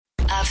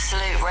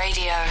Absolute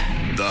Radio.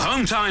 The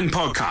Hometown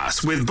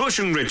Podcast with Bush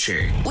and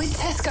Richie. With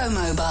Tesco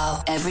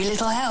Mobile, every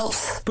little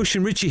helps. Bush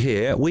and Richie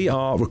here. We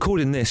are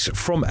recording this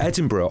from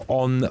Edinburgh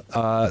on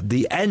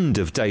the end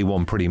of day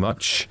one, pretty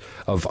much,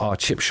 of our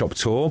chip shop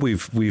tour.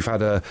 We've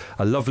had a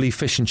lovely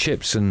fish and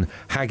chips and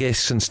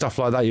haggis and stuff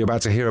like that you're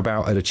about to hear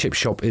about at a chip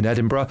shop in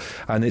Edinburgh.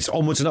 And it's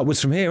onwards and upwards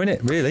from here, isn't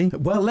it, really?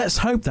 Well, let's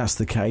hope that's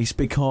the case,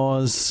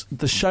 because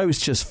the show's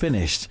just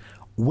finished.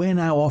 We're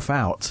now off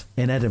out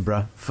in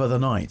Edinburgh for the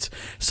night.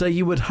 So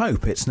you would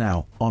hope it's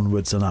now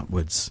onwards and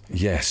upwards.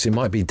 Yes, it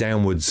might be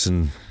downwards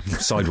and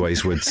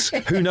sidewayswards.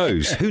 Who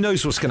knows? Who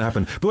knows what's going to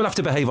happen? But we'll have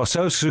to behave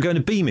ourselves because we're going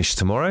to Beamish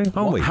tomorrow,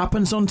 aren't we? What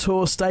happens on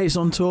tour stays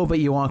on tour, but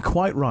you are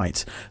quite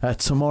right.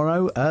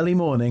 Tomorrow, early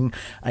morning,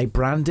 a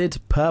branded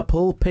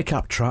purple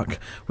pickup truck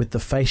with the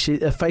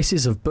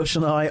faces of Bush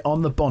and I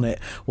on the bonnet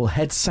will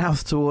head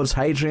south towards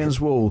Hadrian's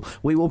Wall.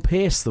 We will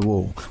pierce the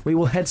wall. We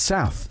will head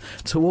south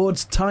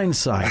towards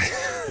Tyneside.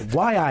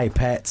 Why aye,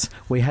 pet?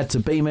 We head to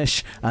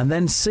Beamish and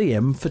then see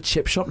him for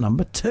chip shop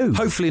number 2.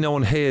 Hopefully no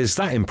one hears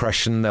that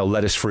impression. They'll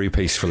let us through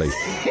peacefully.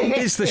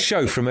 Here's the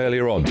show from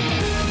earlier on. The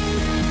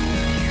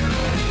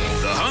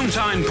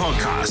Hometown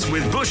Podcast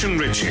with Bush and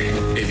Richie.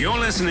 If you're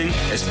listening,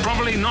 it's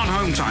probably not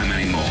home time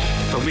anymore,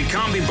 but we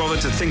can't be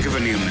bothered to think of a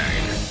new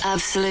name.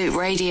 Absolute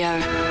Radio.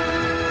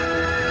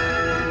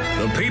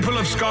 The people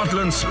of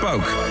Scotland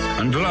spoke,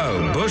 and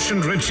lo, Bush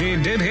and Richie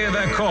did hear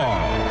their call.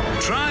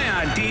 Try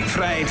our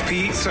deep-fried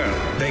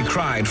pizza, they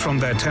cried from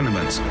their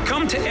tenements.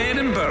 Come to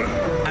Edinburgh.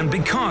 And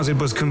because it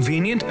was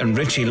convenient and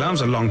Richie loves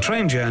a long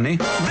train journey,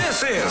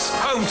 this is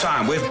Home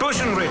Time with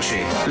Bush and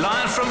Richie,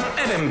 live from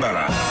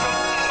Edinburgh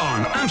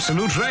on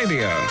Absolute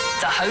Radio.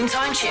 The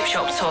Hometown Chip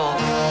Shop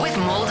Tour with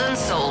Maldon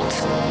Salt.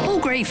 All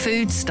great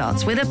food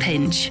starts with a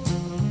pinch.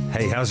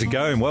 Hey, how's it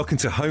going? Welcome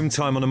to Home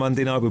Time on a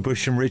Monday night with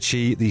Bush and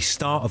Richie, the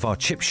start of our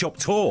chip shop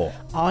tour.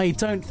 I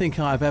don't think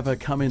I've ever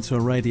come into a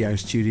radio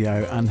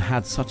studio and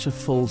had such a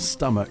full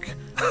stomach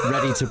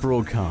ready to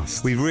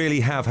broadcast. We really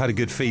have had a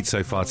good feed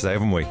so far today,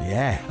 haven't we?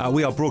 Yeah.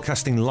 We are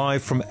broadcasting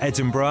live from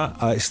Edinburgh.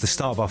 It's the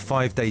start of our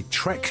 5-day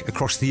trek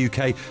across the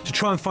UK to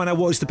try and find out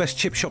what is the best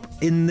chip shop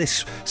in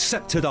this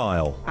sceptred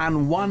isle.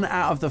 And 1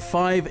 out of the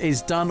 5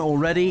 is done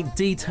already.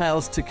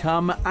 Details to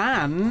come,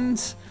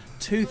 and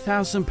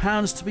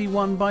 £2,000 to be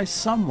won by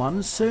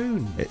someone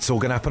soon. It's all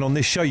going to happen on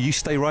this show. You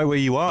stay right where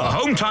you The are.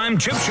 Home Time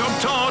Chip Shop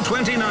Tour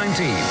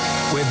 2019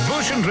 with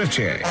Bush and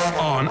Richie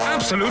on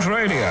Absolute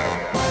Radio.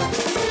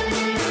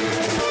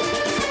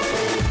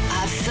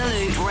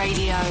 Absolute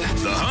Radio.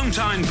 The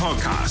Hometown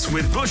Podcast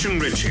with Bush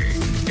and Richie.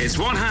 It's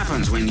what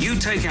happens when you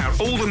take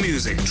out all the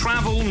music,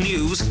 travel,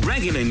 news,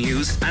 regular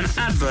news, and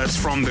adverts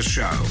from the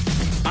show.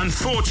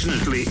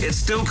 Unfortunately, it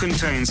still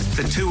contains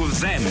the two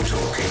of them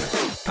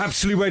talking.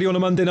 Absolute Radio on a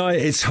Monday night.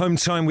 It's Home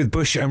Time with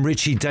Bush and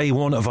Richie, day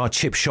one of our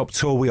chip shop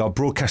tour. We are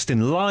broadcasting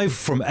live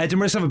from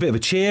Edinburgh. Let's have a bit of a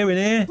cheer in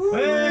here.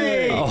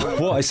 Hey!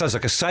 Oh, what? It sounds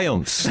like a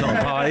seance, not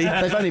a party.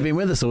 They've only been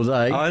with us all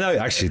day. I know,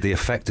 actually, the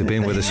effect of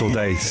being with us all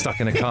day,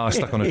 stuck in a car,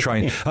 stuck on a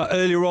train.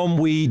 Earlier on,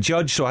 we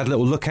judged, so I had a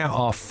little look at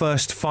our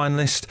first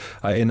finalist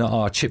in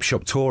our chip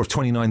shop tour of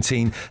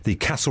 2019, the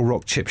Castle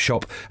Rock Chip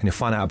Shop, and you'll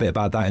find out a bit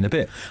about that in a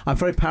bit. I'm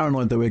very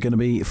paranoid that we're going to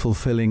be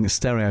fulfilling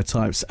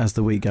stereotypes as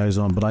the week goes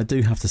on, but I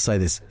do have to say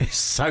this.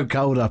 It's so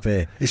cold up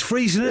here. It's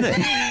freezing, isn't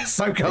it?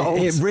 So cold.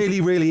 It really,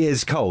 really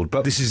is cold.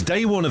 But this is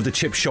day one of the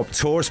chip shop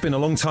tour. It's been a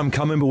long time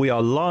coming, but we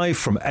are live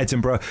from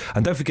Edinburgh.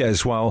 And don't forget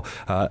as well,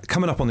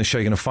 coming up on the show,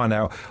 you're going to find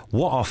out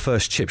what our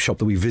first chip shop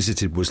that we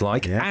visited was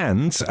like. Yeah.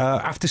 And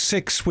after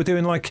 6, we're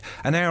doing like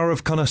an hour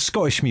of kind of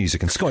Scottish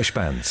music and Scottish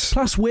bands.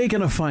 Plus, we're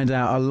going to find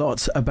out a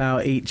lot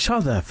about each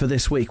other for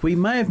this week. We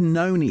may have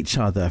known each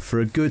other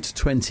for a good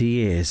 20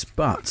 years,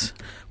 but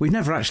we've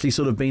never actually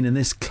sort of been in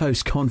this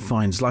close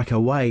confines, like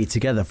away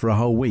together for a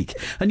whole week.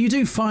 And you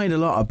do find a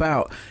lot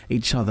about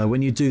each other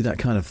when you do that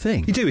kind of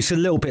thing. You do. It's a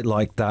little bit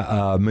like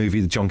that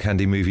movie, the John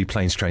Candy movie,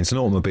 Planes, Trains and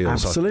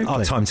Automobiles. Absolutely.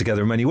 Our time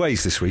together in many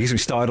ways this week. We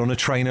started on a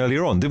train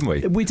earlier on, didn't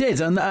we? We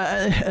did, and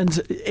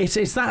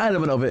it's that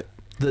element of it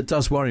that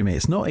does worry me.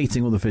 It's not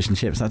eating all the fish and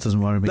chips. That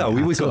doesn't worry me. No,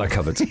 we've got that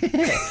covered.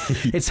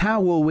 It's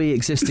how will we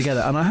exist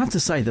together. And I have to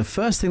say, the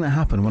first thing that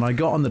happened when I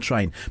got on the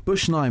train,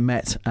 Bush and I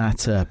met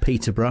at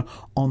Peterborough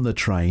on the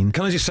train.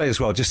 Can I just say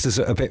as well, just as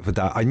a bit with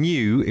that, I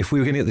knew if we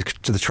were going to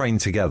get to the train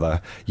together,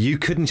 you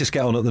couldn't just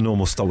get on at the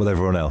normal stop with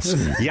everyone else.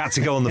 You had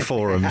to go on the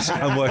forums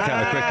and work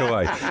out a quicker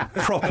way.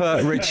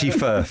 Proper Richie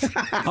Firth.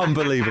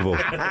 Unbelievable.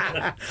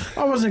 I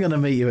wasn't going to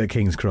meet you at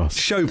King's Cross.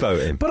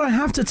 Showboating. But I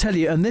have to tell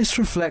you, and this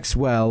reflects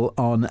well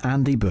on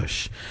Andy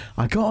Bush.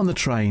 I got on the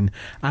train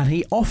and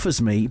he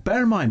offers me,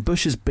 bear in mind,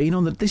 Bush has been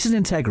on this is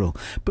integral,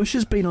 Bush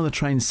has been on the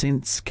train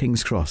since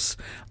King's Cross.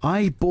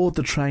 I board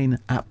the train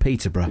at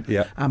Peterborough,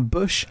 yeah, and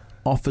Bush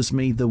offers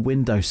me the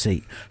window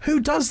seat. Who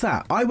does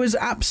that? I was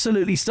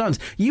absolutely stunned.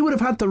 You would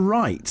have had the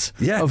right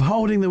of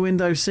holding the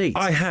window seat.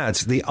 I had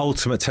the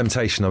ultimate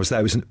temptation. I was there.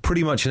 It was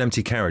pretty much an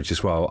empty carriage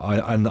as well.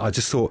 And I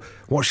just thought,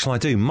 what shall I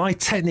do? My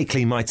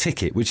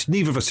ticket, which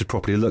neither of us had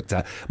properly looked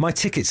at, my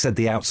ticket said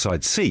the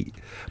outside seat.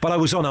 But I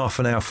was on half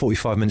an hour,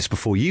 45 minutes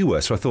before you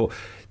were. So I thought,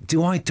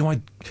 do I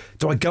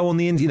go on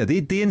the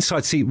the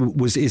inside seat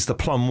is the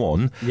plum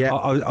one.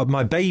 Yeah.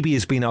 My baby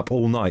has been up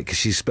all night because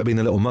she's been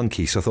a little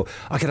monkey, so I thought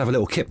I could have a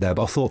little kip there.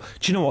 But I thought,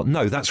 do you know what?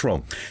 No, that's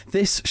wrong.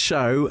 This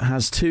show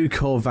has two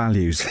core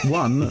values: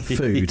 one,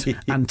 food,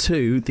 and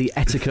two, the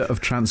etiquette of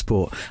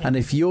transport. And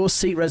if your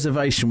seat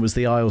reservation was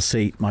the aisle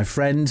seat, my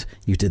friend,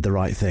 you did the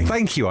right thing.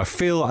 Thank you. I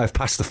feel I've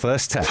passed the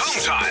first test.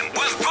 Home time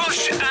with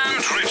Bush and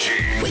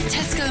Richie. With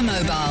Tesco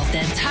Mobile,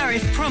 their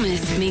tariff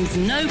promise means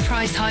no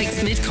price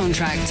hikes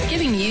mid-contract,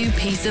 giving you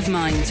peace of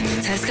mind.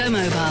 Tesco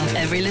Mobile,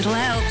 every little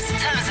helps.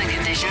 Terms and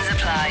conditions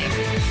apply.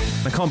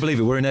 I can't believe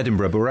it. We're in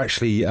Edinburgh, but we're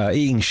actually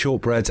eating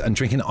shortbread and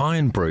drinking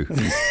iron brew.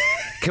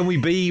 Can we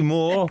be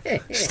more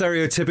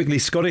stereotypically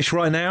Scottish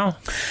right now?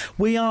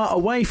 We are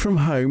away from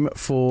home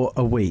for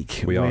a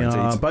week. We are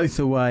indeed. Both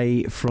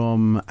away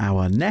from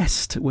our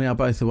nest. We are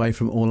both away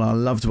from all our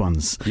loved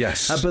ones.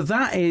 Yes. But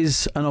that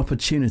is an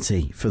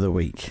opportunity for the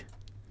week.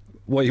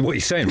 What are you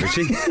saying,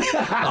 Richie?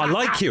 I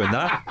like you in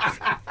that.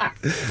 I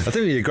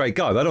think you're a great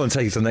guy, but I don't want to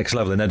take you to the next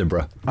level in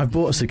Edinburgh. I've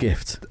bought us a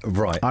gift.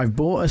 Right. I've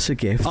bought us a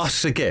gift.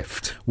 Us a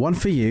gift. One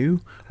for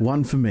you,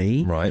 one for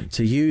me. Right.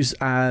 To use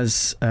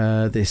as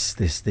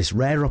this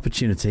rare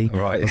opportunity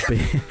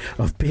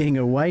of being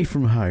away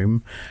from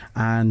home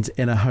and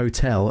in a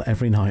hotel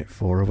every night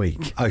for a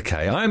week.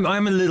 Okay, I'm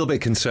a little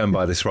bit concerned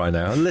by this right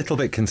now. A little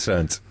bit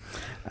concerned.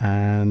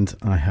 And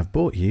I have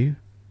bought you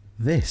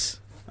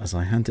this as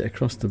I hand it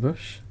across the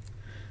bush.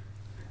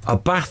 A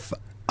bath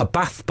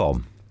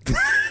bomb.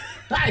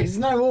 That is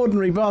no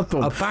ordinary bath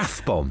bomb. A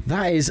bath bomb.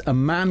 That is a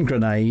man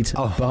grenade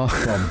bath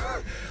bomb.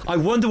 I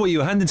wonder what you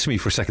were handing to me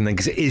for a second then,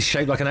 because it is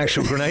shaped like an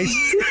actual grenade.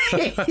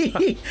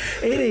 It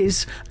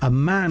is a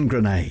man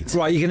grenade.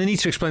 Right, you're going to need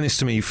to explain this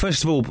to me.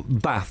 First of all,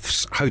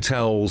 baths,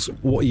 hotels,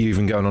 what are you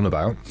even going on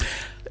about?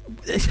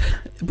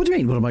 What do you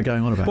mean? What am I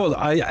going on about? Well,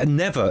 I don't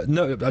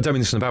mean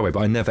this in a bad way, but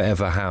I never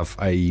ever have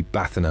a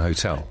bath in a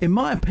hotel. In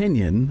my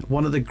opinion,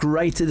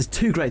 there's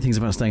two great things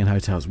about staying in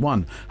hotels.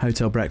 One,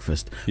 hotel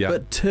breakfast. Yeah.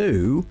 But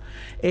two,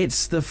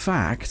 it's the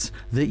fact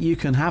that you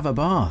can have a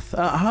bath.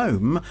 At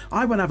home,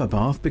 I won't have a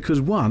bath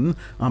because one,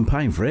 I'm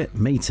paying for it,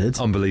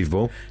 metered.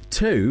 Unbelievable.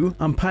 Two,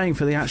 I'm paying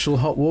for the actual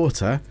hot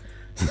water.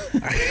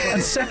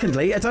 And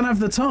secondly, I don't have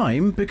the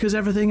time because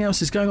everything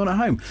else is going on at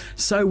home.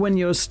 So when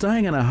you're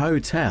staying in a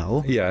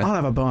hotel, I'll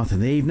have a bath in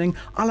the evening,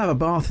 I'll have a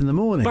bath in the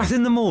morning. Bath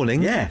in the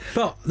morning? Yeah.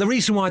 But the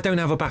reason why I don't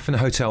have a bath in a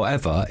hotel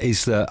ever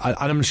is that, and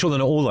I'm sure they're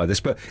not all like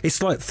this, but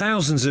it's like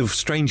thousands of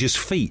strangers'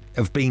 feet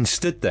have been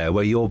stood there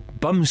where your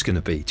bum's going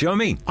to be. Do you know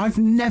what I mean? I've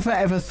never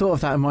ever thought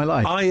of that in my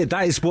life.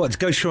 That is what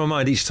goes through my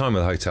mind each time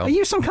at a hotel. Are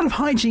you some kind of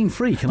hygiene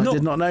freak? And I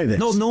did not know this.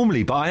 Not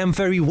normally, but I am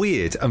very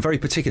weird and very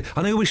particular.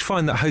 And I always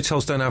find that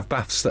hotels don't have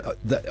baths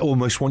that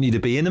almost want you to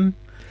be in them.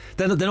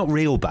 They're not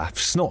real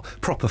baths, not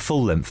proper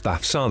full-length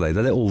baths, are they?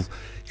 They're little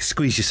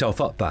squeeze yourself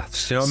up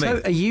baths. Do you know what I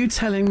mean? So are you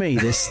telling me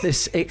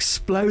this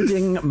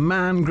exploding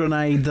man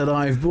grenade that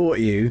I've bought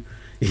you?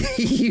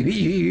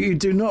 You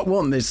do not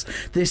want this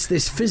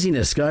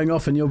fizziness going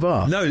off in your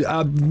bath?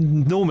 No,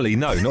 normally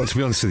no, not to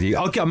be honest with you.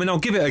 I'll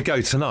give it a go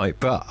tonight,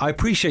 but I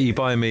appreciate you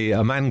buying me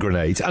a man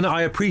grenade, and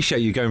I appreciate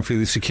you going through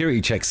the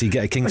security checks so you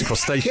get a King's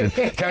Cross station,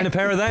 carrying a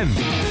pair of them.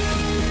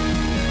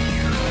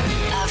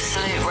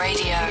 Absolute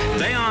Radio.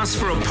 They asked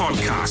for a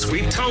podcast.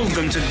 We told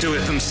them to do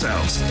it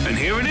themselves. And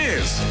here it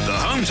is, the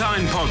Home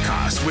Time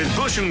Podcast with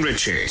Bush and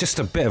Richie. Just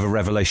a bit of a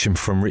revelation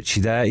from Richie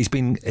there. He's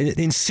been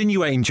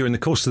insinuating during the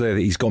course of the day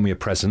that he's got me a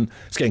present.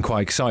 He's getting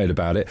quite excited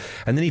about it.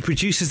 And then he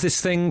produces this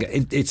thing.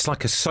 It's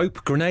like a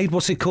soap grenade.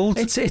 What's it called?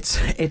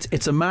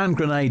 It's a man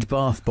grenade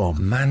bath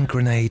bomb. Man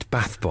grenade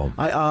bath bomb.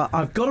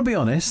 I've got to be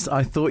honest.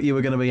 I thought you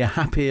were going to be a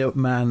happier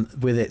man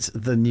with it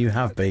than you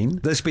have been.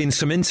 There's been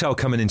some intel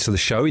coming into the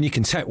show, and you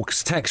can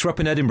text. We're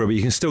up in Edinburgh, but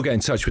you can still get in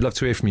touch. We'd love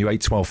to hear from you.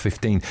 8 12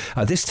 15.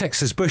 This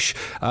text says, Bush,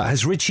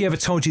 has Richie ever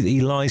told you that he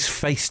lies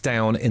face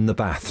down in the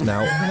bath?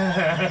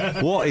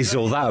 Now, what is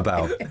all that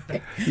about?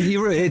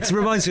 It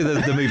reminds me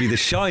of the movie The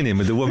Shining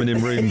with the woman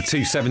in room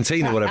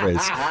 217 or whatever it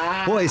is.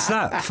 What is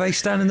that?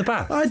 Face down in the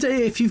bath? I do.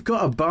 If you've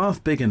got a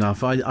bath big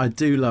enough, I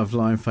do love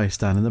lying face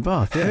down in the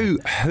bath. Yeah.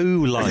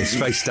 Who lies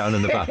face down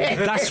in the bath?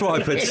 That's what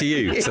I put to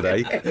you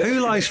today. Who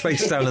lies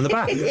face down in the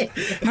bath?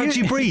 How do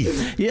you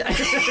breathe? Yeah.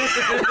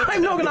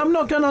 I'm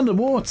not going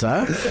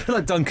underwater.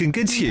 Like Duncan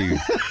Goodhue.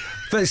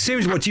 But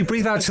seriously, what do you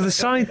breathe out to the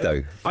side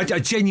though? I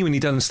genuinely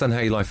don't understand how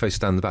you lie face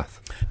down in the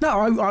bath. No,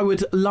 I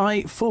would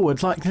lie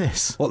forward like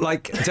this. What,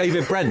 like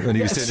David Brent when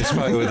he was doing his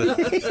photo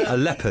with a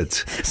leopard?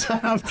 So,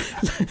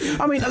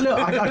 I mean, look,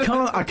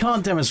 I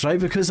can't demonstrate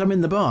because I'm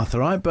in the bath,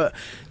 all right? But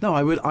no,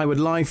 I would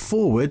lie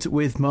forward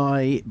with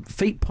my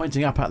feet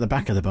pointing up at the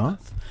back of the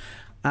bath.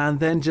 and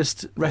then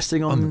just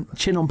resting on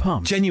chin on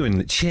palm.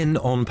 Genuine chin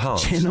on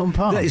palms. Chin on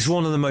palms. That is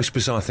one of the most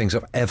bizarre things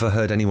I've ever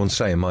heard anyone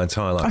say in my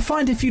entire life. I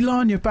find if you lie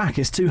on your back,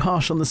 it's too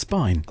harsh on the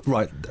spine.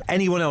 Right,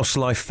 anyone else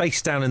lie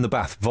face down in the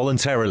bath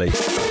voluntarily?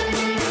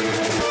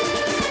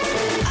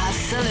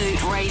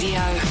 Absolute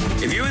Radio.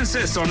 If you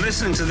insist on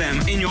listening to them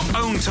in your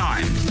own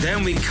time,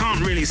 then we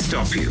can't really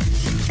stop you.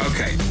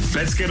 Okay,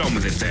 let's get on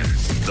with it then.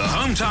 The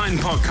Home Time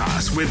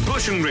Podcast with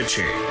Bush and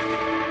Richie.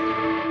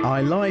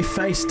 I lie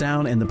face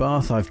down in the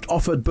bath. I've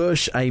offered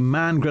Bush a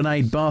man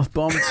grenade bath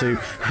bomb to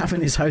have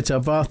in his hotel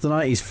bath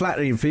tonight. He's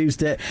flatly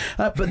refused it.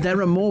 But there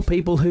are more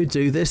people who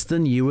do this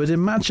than you would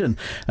imagine.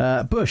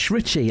 Bush,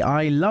 Richie,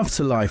 I love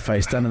to lie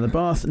face down in the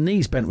bath,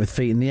 knees bent with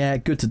feet in the air.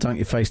 Good to dunk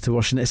your face to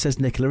wash in it, says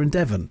Nicola in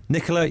Devon.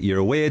 Nicola,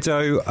 you're a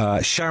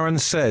weirdo. Sharon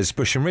says,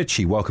 Bush and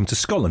Richie, welcome to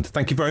Scotland.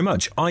 Thank you very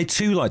much. I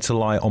too like to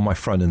lie on my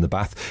front in the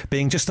bath,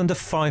 being just under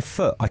 5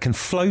 foot. I can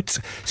float,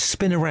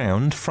 spin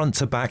around, front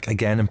to back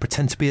again, and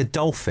pretend to be a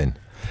dolphin.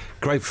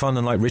 Great fun,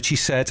 and like Richie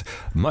said,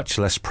 much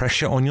less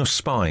pressure on your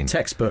spine.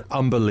 Textbook.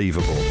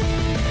 Unbelievable.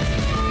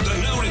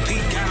 The no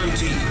repeat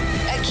guarantee.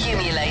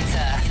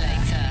 Accumulator.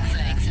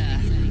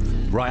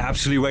 Right,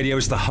 Absolute Radio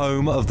is the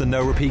home of the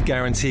No Repeat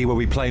Guarantee, where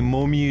we play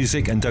more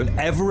music and don't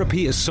ever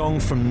repeat a song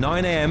from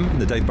 9 a.m,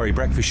 the Dave Berry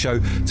Breakfast Show,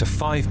 to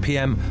 5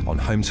 p.m. on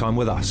Home Time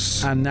with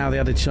us. And now the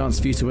added chance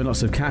for you to win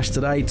lots of cash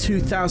today,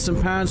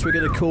 £2,000. We're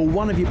going to call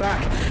one of you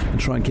back and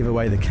try and give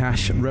away the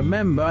cash.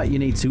 Remember, you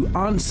need to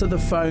answer the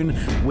phone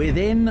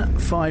within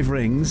 5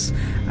 rings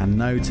and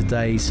know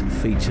today's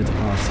featured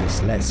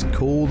artist. Let's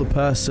call the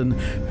person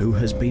who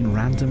has been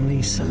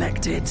randomly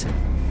selected.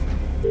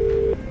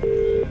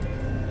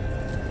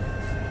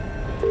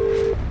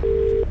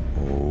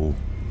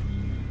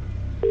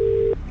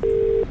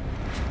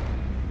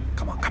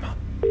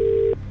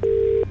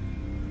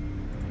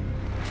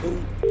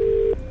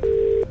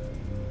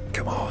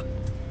 Come on.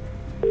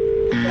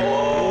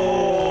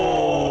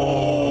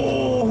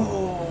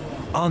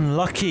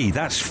 Unlucky.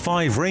 That's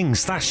 5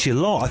 rings. That's your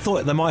lot. I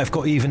thought they might have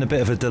got even a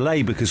bit of a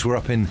delay because we're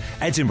up in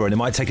Edinburgh and it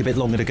might take a bit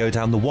longer to go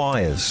down the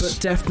wires. But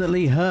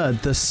definitely heard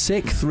the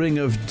 6th ring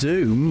of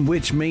doom,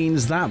 which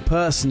means that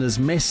person has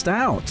missed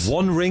out.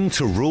 1 ring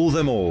to rule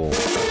them all.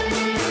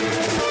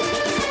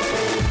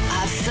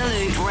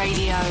 Absolute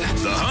Radio.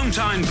 The Home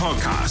Time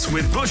Podcast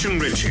with Bush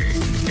and Richie.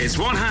 It's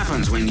what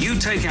happens when you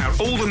take out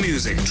all the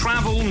music,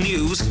 travel,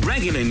 news,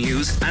 regular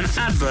news, and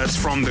adverts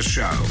from the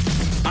show.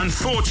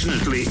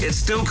 Unfortunately, it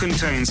still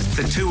contains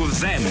the two of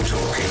them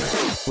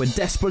talking. We're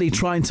desperately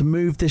trying to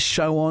move this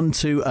show on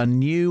to a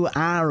new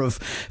hour of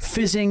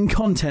fizzing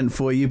content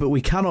for you, but we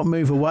cannot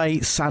move away,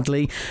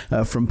 sadly,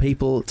 from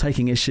people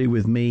taking issue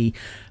with me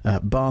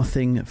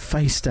bathing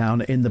face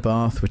down in the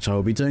bath, which I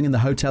will be doing in the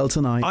hotel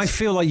tonight. I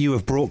feel like you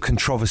have brought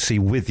controversy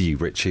with you,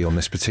 Richie, on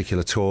this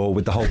particular tour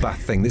with the whole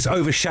bath thing. This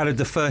overshadowed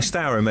the first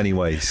hour in many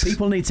ways.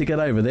 People need to get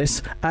over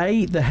this.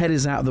 A, the head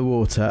is out of the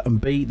water, and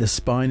B, the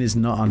spine is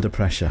not under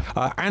pressure.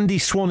 Andy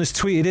Swan has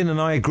tweeted in, and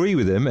I agree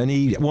with him, and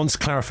he wants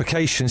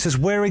clarification. He says,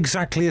 where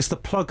exactly is the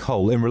plug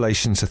hole in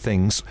relation to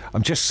things?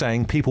 I'm just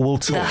saying people will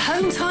talk. The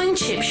Home Time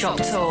Chip Shop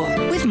Tour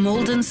with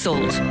Maldon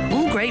Salt.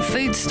 All great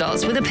food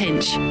starts with a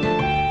pinch.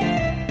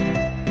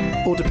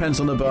 All depends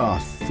on the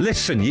bath.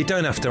 Listen, you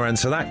don't have to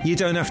answer that. You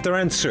don't have to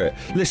answer it.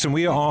 Listen,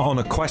 we are on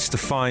a quest to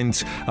find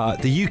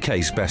the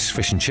UK's best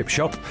fish and chip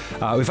shop.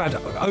 We've had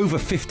over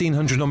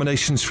 1,500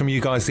 nominations from you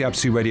guys, the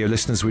Absolute Radio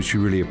listeners, which we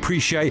really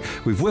appreciate.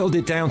 We've whittled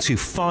it down to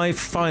 5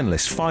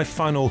 finalists, 5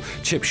 final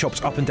chip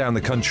shops up and down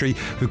the country.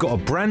 We've got a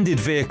branded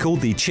vehicle,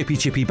 the Chippy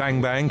Chippy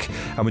Bang Bang,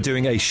 and we're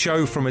doing a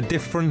show from a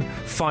different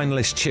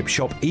finalist chip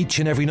shop each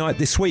and every night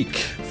this week.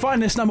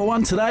 Finalist number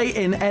 1 today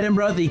in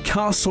Edinburgh, the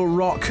Castle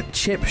Rock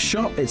Chip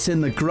Shop. It's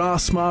in the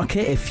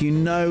Grassmarket, if you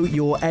know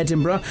your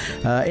Edinburgh,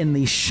 in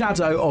the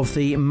shadow of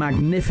the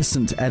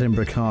magnificent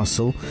Edinburgh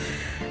Castle.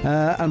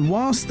 And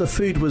whilst the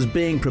food was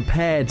being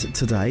prepared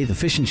today, the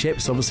fish and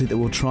chips, obviously, that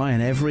we'll try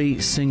in every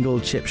single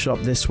chip shop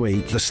this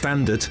week. The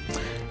standard.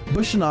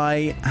 Bush and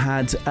I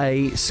had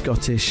a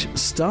Scottish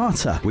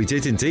starter. We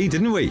did indeed,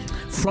 didn't we?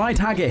 Fried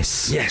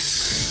haggis. Yes.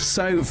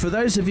 So for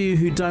those of you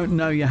who don't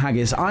know your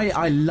haggis,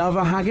 I love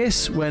a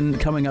haggis when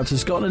coming up to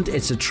Scotland.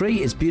 It's a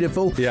treat, it's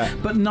beautiful. Yeah.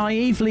 But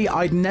naively,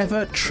 I'd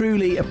never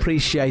truly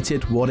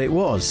appreciated what it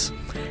was.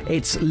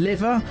 It's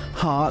liver,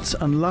 heart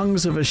and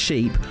lungs of a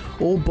sheep,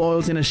 all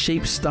boiled in a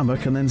sheep's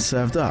stomach and then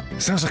served up.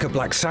 Sounds like a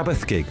Black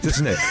Sabbath gig,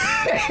 doesn't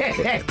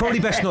it? Probably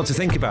best not to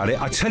think about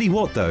it. I tell you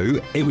what, though,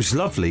 it was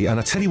lovely. And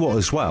I tell you what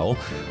as well,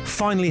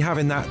 finally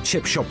having that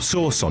chip shop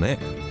sauce on it,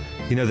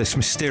 you know, this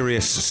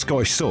mysterious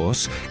Scottish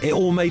sauce, it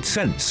all made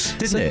sense,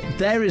 didn't it?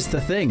 There is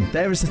the thing.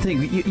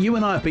 You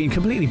and I have been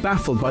completely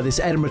baffled by this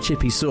Edinburgh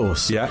chippy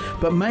sauce. Yeah.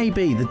 But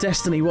maybe the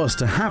destiny was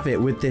to have it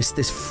with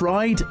this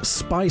fried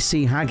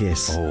spicy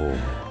haggis. Oh.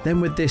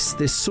 Then with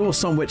this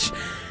sauce on which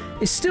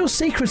It's still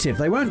secretive.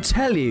 They won't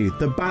tell you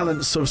the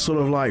balance of sort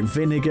of like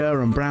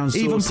vinegar and brown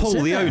sauce. Even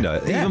Paul, the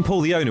owner, Yeah. even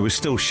Paul, the owner, was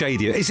still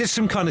shadier. Is this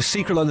some kind of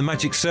secret like the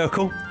magic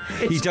circle?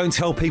 You don't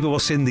tell people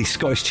what's in the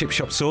Scottish chip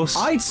shop sauce?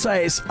 I'd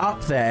say it's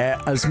up there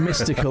as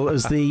mystical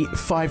as the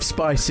 5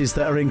 spices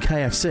that are in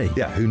KFC.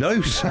 Yeah, who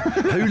knows?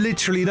 Who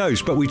literally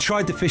knows? But we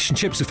tried the fish and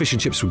chips. The fish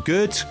and chips were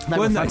good. They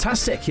were weren't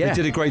fantastic, yeah. They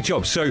did a great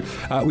job. So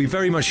we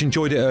very much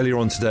enjoyed it earlier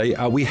on today.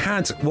 We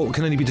had what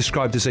can only be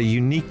described as a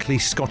uniquely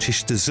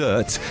Scottish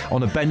dessert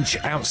on a bench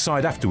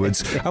outside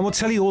afterwards. And we'll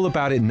tell you all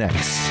about it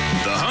next.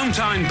 The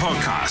Hometown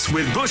Podcast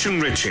with Bush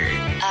and Richie.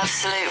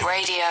 Absolute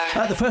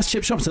Radio. The first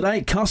chip shop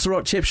today, Castle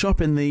Rock Chip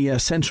Shop in the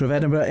centre of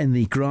Edinburgh in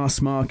the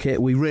Grassmarket.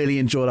 We really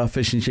enjoyed our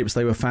fish and chips.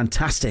 They were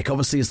fantastic.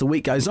 Obviously, as the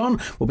week goes on,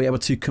 we'll be able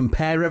to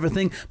compare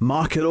everything,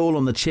 mark it all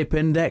on the chip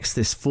index,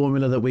 this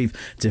formula that we've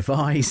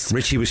devised.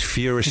 Richie was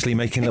furiously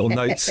making little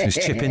notes. His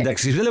chip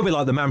index. He's a little bit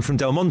like the man from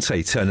Del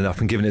Monte turning up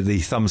and giving it the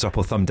thumbs up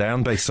or thumb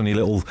down based on your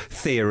little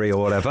theory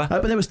or whatever.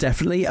 But there was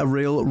definitely a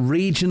real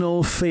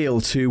regional feel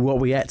to what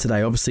we ate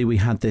today. Obviously, we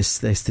had this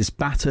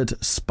battered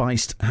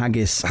spiced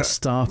haggis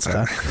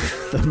starter.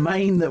 The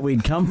main that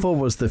we'd come for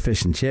was the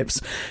fish and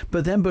chips.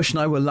 But then Bush and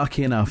I were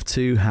lucky enough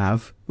to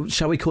have,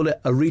 shall we call it,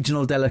 a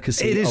regional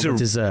delicacy It is of a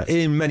dessert.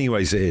 In many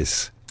ways, it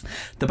is.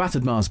 The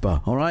battered Mars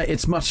bar, all right?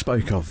 It's much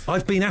spoke of.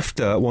 I've been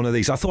after one of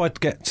these. I thought I'd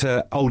get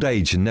to old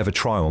age and never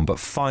try one, but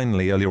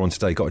finally, earlier on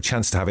today, got a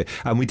chance to have it.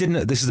 And we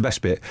didn't, this is the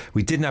best bit,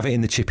 we didn't have it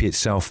in the chippy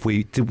itself.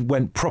 We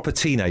went proper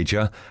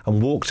teenager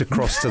and walked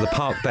across to the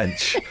park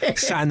bench,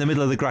 sat in the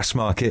middle of the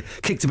Grassmarket,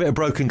 kicked a bit of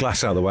broken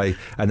glass out of the way,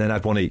 and then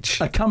had one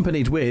each.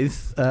 Accompanied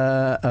with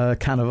a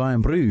can of iron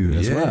brew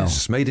as well.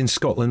 Yes, made in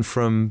Scotland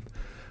from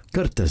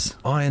Gurtas.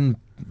 iron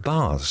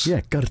bars.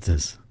 Yeah,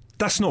 Gurtas.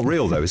 That's not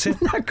real, though, is it?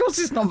 No, of course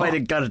it's not made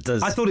of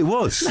Gurtas. I thought it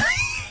was.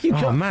 You Oh,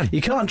 can't, man.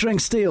 You can't drink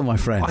steel, my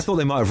friend. I thought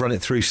they might have run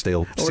it through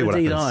steel. Or See what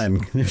indeed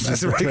happens. iron.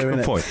 That's a very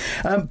good point.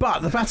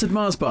 But the battered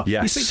Mars bar.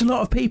 Yes. You speak to a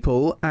lot of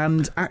people,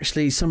 and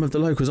actually some of the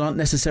locals aren't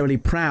necessarily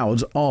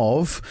proud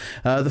of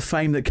the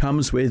fame that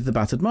comes with the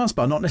battered Mars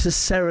bar. Not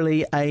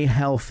necessarily a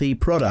healthy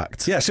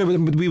product. Yeah, so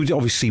we would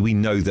obviously we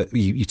know that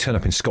you turn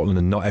up in Scotland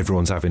and not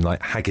everyone's having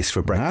like haggis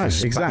for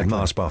breakfast, exactly. battered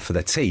Mars bar for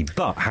their tea.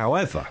 But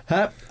however,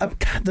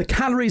 The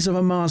calories of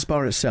a Mars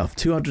bar itself,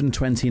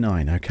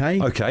 229, okay?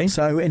 Okay.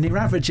 So in your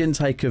average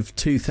intake of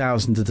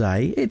 2,000 a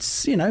day,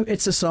 it's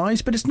a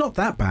size, but it's not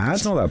that bad.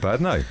 it's not that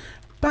bad, no.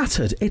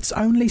 Battered, it's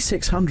only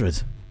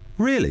 600.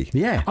 Really?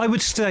 Yeah. I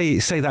would say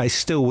that is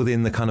still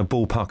within the kind of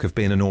ballpark of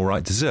being an all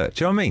right dessert.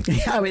 Do you know what I mean?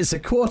 Yeah, it's a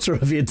quarter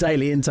of your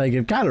daily intake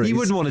of calories. You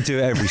wouldn't want to do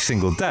it every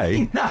single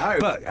day. No.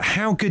 But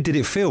how good did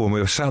it feel when we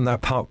were sat on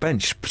that park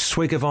bench,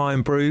 swig of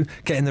iron brew,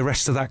 getting the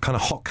rest of that kind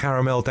of hot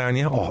caramel down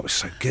you? Oh, it was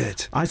so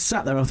good. I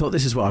sat there and I thought,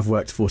 this is what I've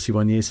worked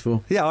 41 years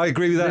for. Yeah, I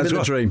agree with that Living as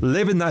well. the dream.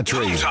 Living that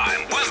dream.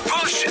 Time with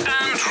Bush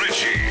and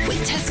Richie.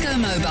 With Tesco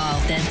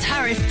Mobile, their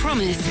tariff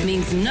promise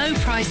means no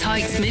price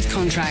hikes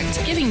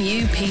mid-contract, giving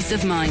you peace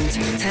of mind.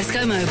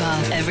 Tesco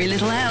Mobile, every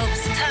little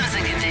helps. Terms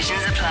and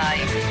conditions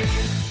apply.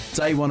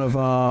 Day one of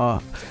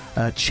our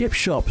chip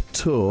shop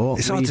tour.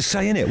 It's hard to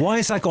say, isn't it? Why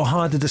has that got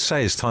harder to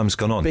say as time's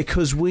gone on?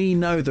 Because we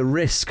know the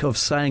risk of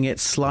saying it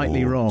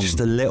slightly wrong. Just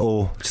a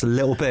little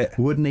bit.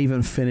 Wouldn't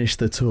even finish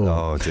the tour.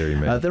 Oh, dearie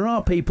me. There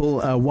are people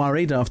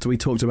worried after we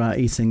talked about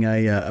eating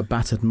a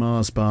battered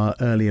Mars bar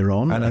earlier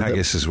on. And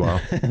haggis as well.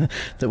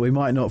 that we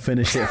might not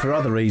finish it for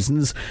other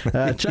reasons.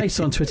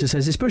 Jason on Twitter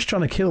says, is Bush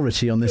trying to kill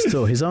Richie on this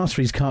tour? His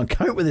arteries can't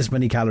cope with this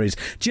many calories.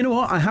 Do you know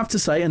what? I have to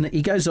say, and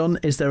he goes on,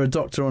 is there a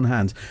doctor on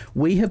hand?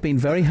 We have been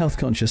very health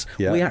conscious.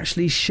 Yeah. We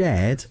actually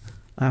shared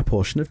our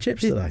portion of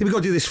chips today. We've got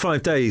to do this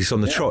 5 days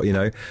on the trot, you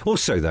know.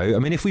 Also, though, I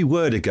mean, if we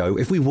were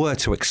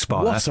to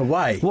expire... What a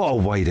way. What a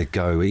way to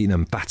go, eating a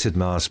battered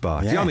Mars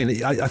bar. Yeah. You know what I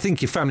mean? I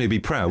think your family would be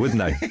proud, wouldn't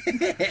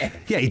they?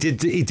 Yeah, he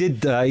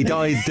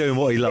died doing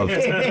what he loved.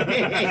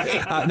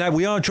 Now,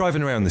 we are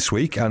driving around this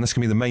week, and that's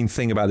going to be the main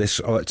thing about this.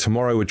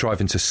 Tomorrow we're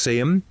driving to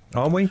Seaham,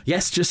 aren't we?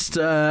 Yes, just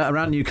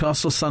around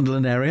Newcastle,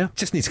 Sunderland area.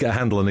 Just need to get a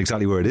handle on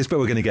exactly where it is, but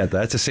we're going to get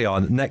there to see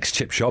our next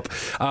chip shop.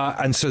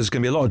 And so there's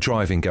going to be a lot of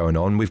driving going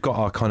on. We've got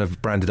our kind of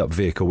branded up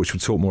vehicle, which we'll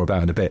talk more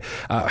about in a bit.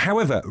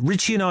 However,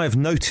 Richie and I have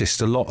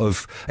noticed with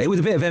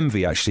a bit of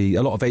envy actually,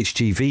 a lot of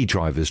HGV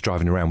drivers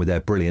driving around with their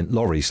brilliant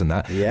lorries and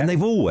that. Yeah. And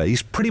they've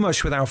always, pretty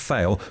much without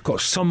fail,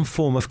 got some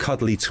form of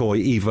cuddly toy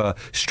either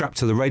strapped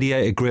to the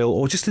radiator grill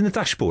or just in the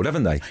dashboard,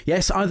 haven't they?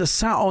 Yes, either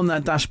sat on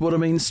that dashboard. I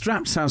mean,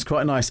 strapped sounds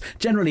quite nice.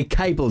 Generally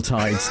cable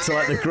tied to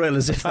like the grill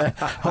as if they're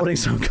holding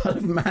some kind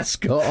of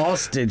mascot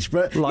hostage.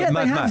 But Like yeah,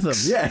 Mad they have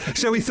Max. them. Yeah.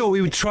 So we thought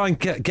we would try and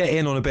get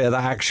in on a bit of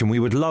that action. We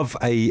would love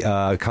a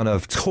kind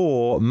of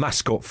tour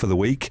mascot for the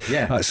week.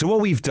 Yeah. So what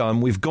we've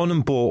done, we've gone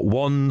and bought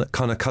one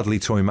kind of cuddly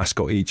toy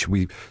mascot each.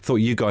 We thought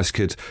you guys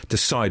could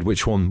decide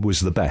which one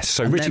was the best.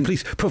 So Richie,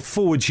 please put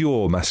forward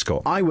your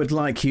mascot. I would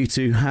like you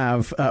to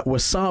have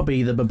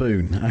Wasabi the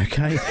baboon,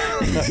 okay?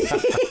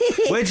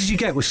 Where did you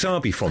get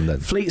Wasabi from then?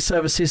 Fleet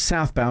Services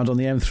southbound on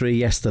the M3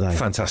 yesterday.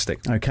 Fantastic.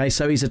 fantastic. Okay,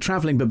 so he's a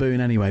travelling baboon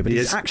anyway, but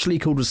he's actually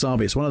called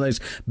Wasabi. It's one of those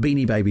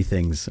Beanie Baby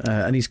things,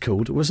 and he's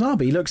called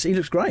Wasabi. He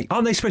looks great.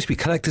 Aren't they supposed to be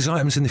collector's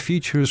items in the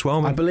future as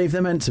well? I believe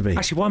they're meant to be.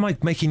 Actually, why am I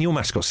making your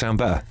mascot sound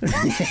better?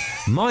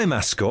 My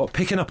mascot,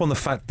 picking up on the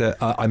fact that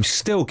I'm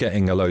still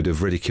getting a load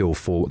of ridicule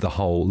for the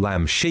whole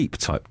lamb-sheep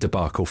type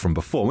debacle from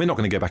before. We're not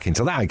going to go back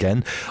into that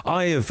again.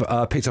 I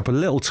have picked up a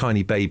little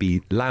tiny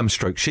baby lamb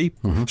stroke sheep,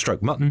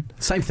 stroke mutton.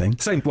 Same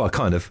thing. Well,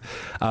 kind of.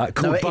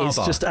 Called Barbar.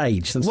 It's just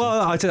age.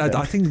 Well, I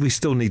think we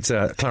still need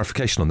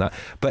clarification on that.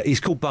 But he's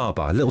called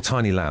Barbar, a little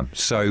tiny lamb.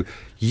 So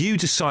you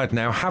decide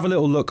now. Have a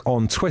little look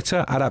on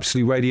Twitter at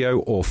Absolute Radio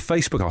or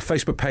Facebook, our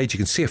Facebook page. You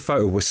can see a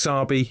photo of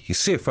Wasabi, you can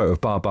see a photo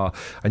of Barbar,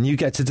 and you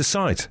get to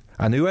decide.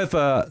 And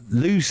whoever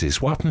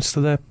loses, what happens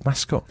to their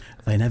mascot?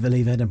 They never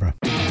leave Edinburgh.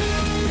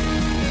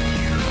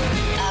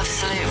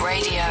 Absolute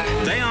Radio.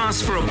 They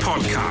asked for a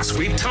podcast.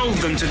 We told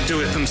them to do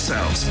it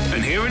themselves.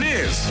 And here it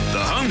is, the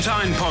Home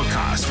Time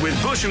Podcast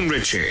with Bush and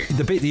Richie.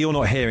 The bit that you're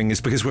not hearing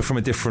is because we're from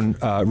a different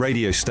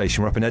radio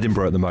station. We're up in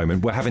Edinburgh at the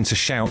moment. We're having to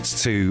shout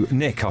to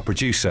Nick, our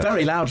producer.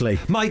 Very loudly.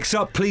 Mic's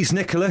up, please,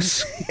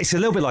 Nicholas. It's a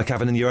little bit like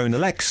having your own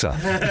Alexa.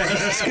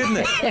 It's good,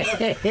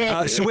 isn't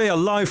it? So we are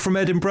live from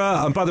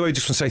Edinburgh. And by the way,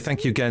 just want to say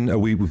thank you again.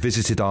 We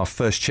visited our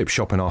first chip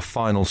shop in our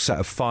final set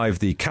of 5,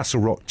 the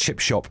Castle Rock Chip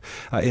Shop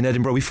in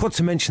Edinburgh. We forgot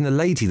to mention the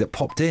lady that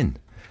popped in.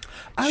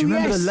 Do you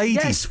remember the lady?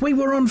 Yes, we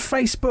were on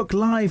Facebook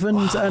Live, and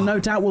no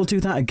doubt we'll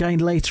do that again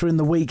later in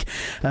the week.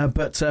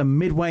 But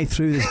midway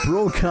through this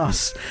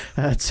broadcast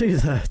to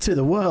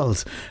the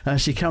world,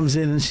 she comes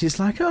in and she's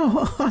like,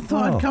 "Oh, I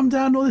thought I'd come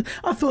down.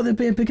 I thought there'd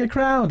be a bigger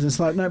crowd." It's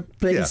like, no,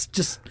 please,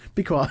 just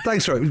be quiet.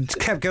 Thanks for it.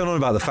 Kept going on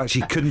about the fact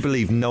she couldn't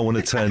believe no one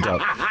had turned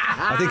up.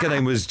 I think her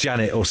name was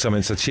Janet or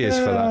something. So cheers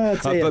for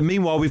that. But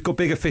meanwhile, we've got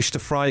bigger fish to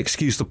fry.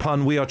 Excuse the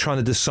pun. We are trying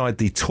to decide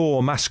the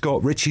tour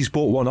mascot. Richie's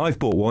bought one. I've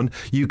bought one.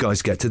 You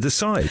guys get to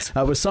decide.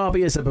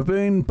 Wasabi is a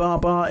baboon.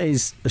 Barbar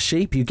is a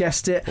sheep. You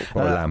guessed it.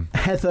 Or a lamb.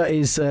 Heather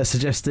is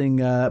suggesting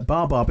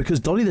Barbar because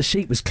Dolly the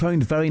sheep was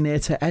cloned very near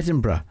to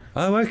Edinburgh.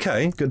 Oh,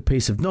 okay. Good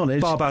piece of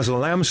knowledge. Barbar's a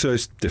lamb, so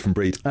it's a different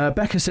breed.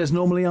 Becca says,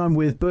 normally I'm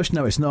with Bush.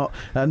 No, it's not.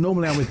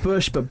 Normally I'm with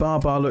Bush, but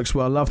Barbar looks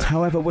well loved.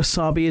 However,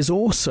 Wasabi is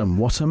awesome.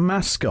 What a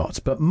mascot.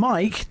 But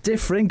Mike,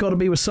 differing, got to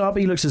be Wasabi.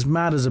 He looks as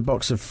mad as a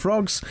box of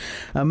frogs.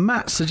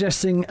 Matt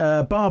suggesting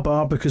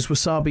Barbar because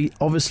Wasabi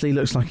obviously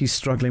looks like he's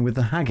struggling with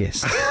the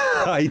haggis.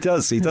 He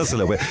does a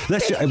little bit.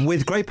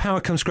 With great power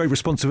comes great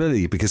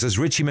responsibility, because as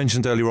Richie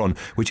mentioned earlier on,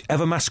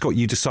 whichever mascot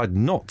you decide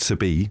not to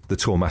be the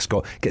tour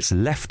mascot gets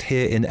left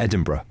here in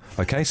Edinburgh.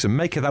 Okay, so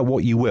make of that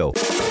what you will.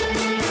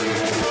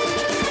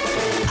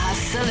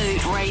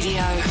 Absolute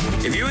Radio.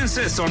 If you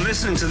insist on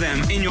listening to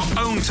them in your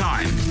own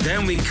time,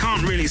 then we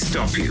can't really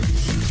stop you.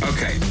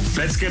 Okay,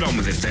 let's get on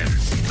with it then.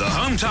 The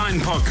Home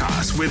Time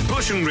Podcast with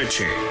Bush and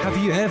Richie. Have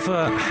you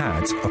ever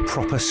had a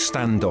proper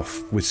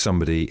standoff with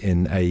somebody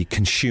in a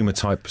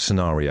consumer-type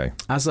scenario?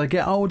 As I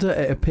get older,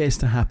 it appears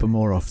to happen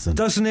more often.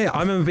 Doesn't it? I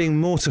remember being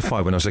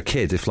mortified when I was a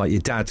kid if, like,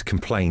 your dad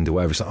complained or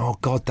whatever. It's like, oh,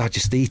 God, Dad,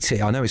 just eat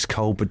it. I know it's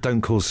cold, but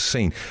don't cause a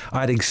scene. I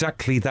had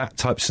exactly that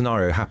type of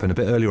scenario happen a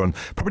bit earlier on,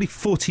 probably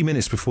 40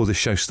 minutes before the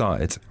show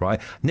started,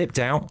 right? Nipped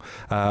out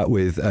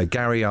with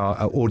Gary,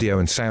 our audio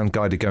and sound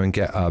guy, to go and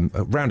get a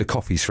round of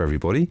coffees for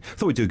everybody.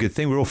 Thought we'd do a good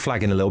thing. We were all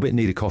flagging a little bit,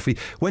 needed coffee.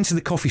 Went to the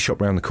coffee shop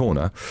round the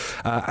corner,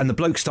 and the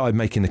bloke started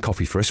making the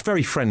coffee for us.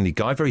 Very friendly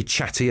guy, very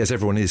chatty, as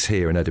everyone is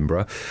here in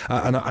Edinburgh.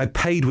 And I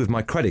paid with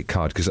my credit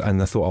card, and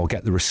I thought I'll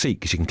get the receipt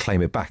because you can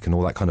claim it back and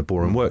all that kind of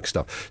boring work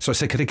stuff. So I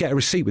said, could I get a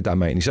receipt with that,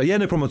 mate? And he said, yeah,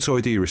 no problem at all,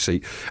 I'll do your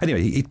receipt.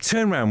 Anyway, he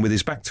turned around with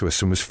his back to us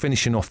and was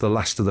finishing off the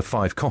last of the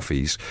 5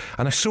 coffees.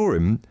 And I saw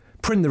him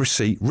print the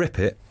receipt, rip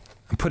it,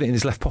 and put it in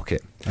his left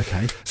pocket.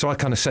 Okay. So I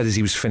kind of said as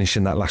he was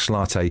finishing that last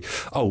latte,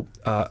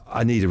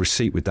 I need a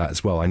receipt with that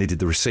as well. I needed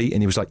the receipt.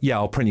 And he was like, yeah,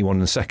 I'll print you one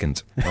in a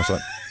second. I was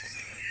like,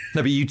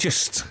 no, but you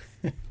just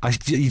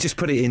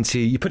put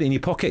it in your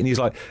pocket. And he's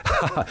like,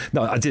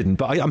 no, I didn't,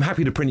 but I'm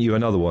happy to print you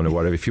another one or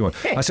whatever if you want.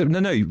 I said,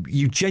 no,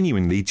 you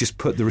genuinely just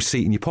put the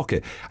receipt in your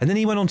pocket. And then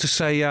he went on to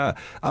say,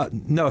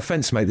 no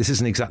offence, mate, this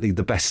isn't exactly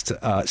the best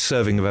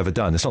serving I've ever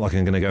done. It's not like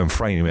I'm going to go and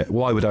frame it.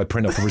 Why would I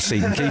print off a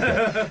receipt and keep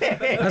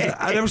it?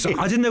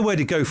 I didn't know where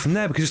to go from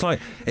there, because it's like,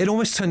 it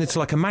almost turned into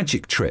like a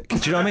magic trick. Do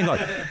you know what I mean?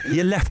 Like,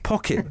 your left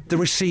pocket, the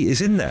receipt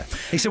is in there.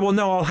 He said, well,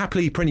 no, I'll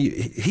happily print you.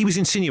 He was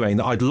insinuating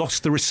that I'd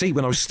lost the receipt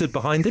when I was stood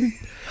behind him.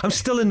 I'm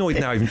still annoyed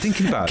now even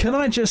thinking about it. Can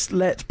I just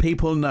let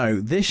people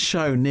know this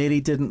show nearly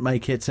didn't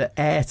make it to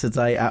air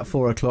today at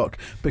 4 o'clock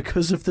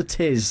because of the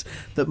tiz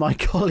that my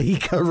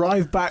colleague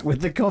arrived back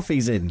with the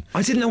coffees in.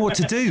 I didn't know what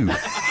to do,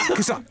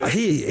 because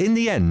in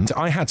the end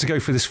I had to go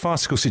through this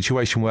farcical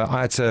situation where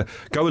I had to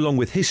go along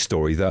with his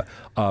story that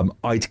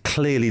I'd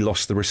clearly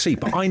lost the receipt,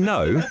 but I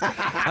know.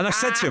 And I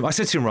said to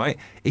him, right,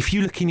 if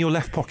you look in your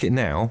left pocket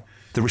now,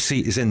 the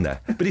receipt is in there.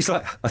 But he's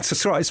like,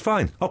 that's all right, it's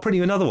fine, I'll print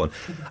you another one.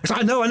 I was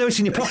like, I know it's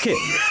in your pocket.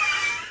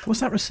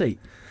 What's that receipt?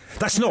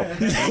 That's not.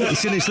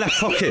 It's in his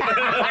left pocket.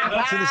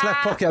 It's in his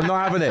left pocket. I'm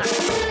not having it.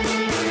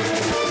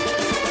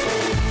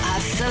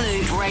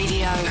 Absolute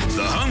Radio.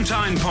 The Home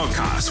Time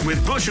Podcast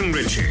with Bush and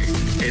Richie.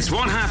 It's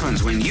what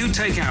happens when you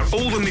take out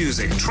all the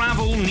music,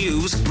 travel,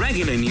 news,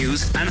 regular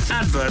news, and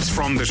adverts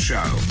from the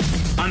show.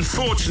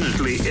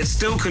 Unfortunately, it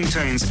still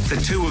contains the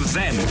two of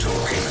them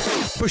talking.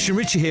 Bush and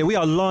Richie here. We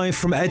are live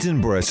from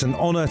Edinburgh. It's an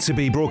honour to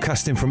be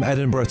broadcasting from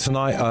Edinburgh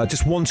tonight.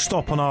 Just one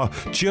stop on our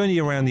journey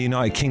around the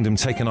United Kingdom,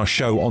 taking our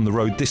show on the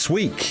road this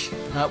week.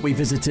 We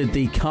visited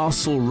the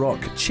Castle Rock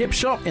Chip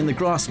Shop in the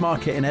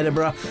Grassmarket in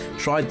Edinburgh,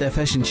 tried their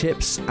fish and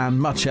chips and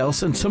much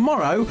else. And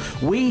tomorrow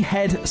we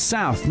head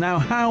south. Now,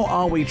 how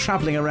are we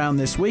travelling around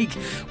this week?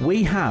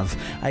 We have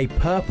a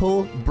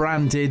purple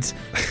branded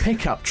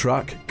pickup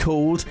truck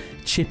called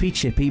Chippy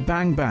Chippy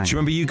Bang Bang. Do you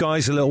remember you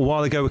guys a little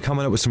while ago were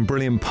coming up with some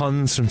brilliant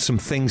puns and some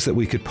things that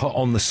we could put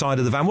on the side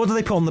of the van? What do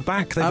they put on the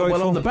back?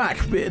 On the back,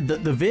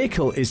 the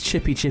vehicle is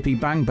Chippy Chippy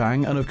Bang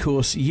Bang, and of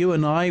course you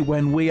and I,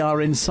 when we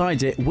are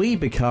inside it, we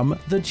become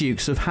the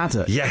Dukes of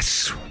Haddock.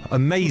 Yes,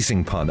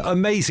 amazing pun.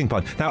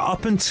 Now,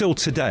 up until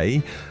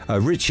today,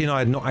 Richie and I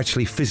had not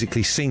actually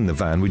physically seen the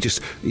van. We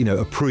just,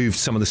 approved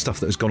some of the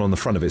stuff that has gone on the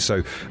front of it.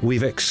 So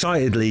we've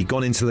excitedly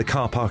gone into the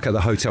car park at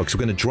the hotel because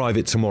we're going to drive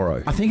it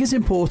tomorrow. I think it's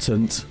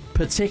important,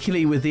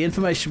 particularly with the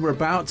information we're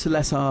about to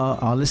let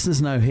our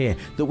listeners know here,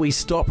 that we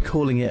stop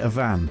calling it a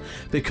van,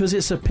 because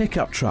it's a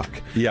pickup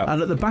truck. Yeah.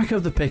 And at the back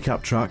of the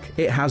pickup truck,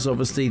 it has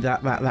obviously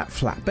that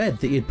flatbed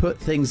that you'd put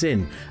things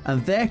in,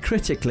 and there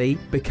critically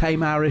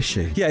became our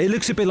issue. Yeah, it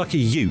looks a bit like a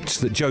ute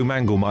that Joe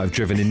Mangle might have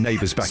driven in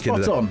Neighbours back in the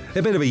day. Spot on.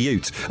 A bit of a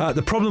ute.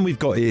 The problem we've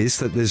got is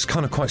that there's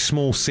kind of quite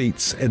small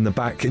seats in the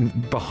back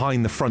and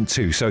behind the front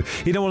too. So,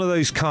 one of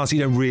those cars, you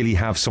don't really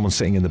have someone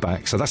sitting in the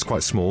back, so that's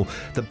quite small.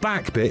 The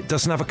back bit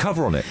doesn't have a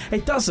cover on it.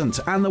 It doesn't,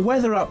 and the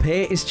weather up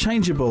here is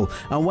changeable,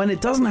 and when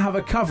it doesn't have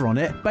a cover on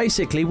it,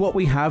 basically what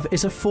we have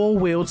is a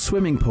four-wheeled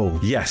swimming pool.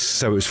 Yes,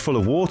 so it was full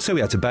of water.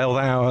 We had to bail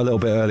that out a little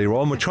bit earlier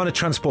on. We're trying to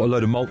transport a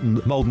load of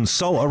molten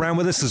salt around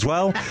with us as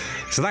well,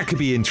 so that could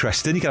be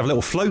interesting. You could have a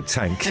little float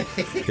tank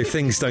if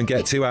things don't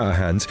get too out of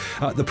hand.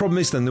 The problem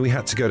is then that we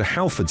had to go to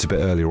Halfords a bit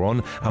earlier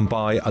on and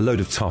buy a load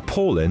of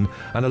tarpaulin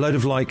and a load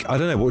of,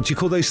 what do you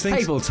call those things?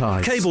 Cable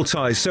ties. Cable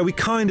ties. So we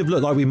kind of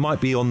look like we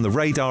might be on the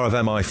radar of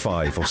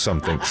MI5 or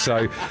something.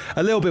 So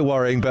a little bit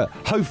worrying, but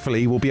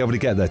hopefully we'll be able to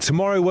get there.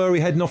 Tomorrow, where are we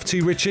heading off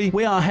to, Richie?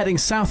 We are heading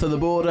south of the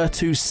border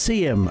to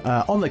Seaham,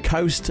 on the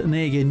coast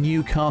near your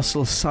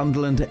Newcastle,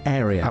 Sunderland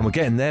area. And we're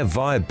getting there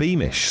via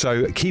Beamish.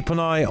 So keep an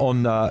eye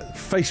on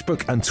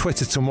Facebook and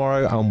Twitter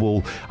tomorrow, and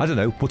we'll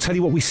tell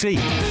you what we see.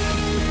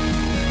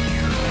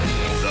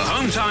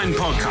 Home Time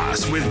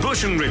Podcast with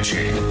Bush and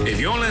Richie. If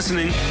you're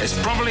listening, it's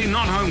probably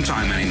not Home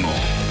Time anymore,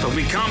 but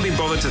we can't be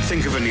bothered to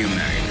think of a new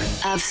name.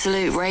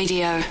 Absolute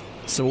Radio.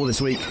 So all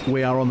this week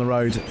we are on the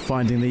road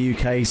finding the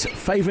UK's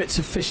favourite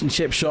fish and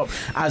chip shop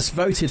as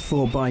voted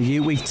for by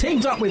you. We've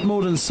teamed up with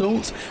Maldon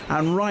Salt,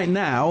 and right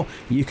now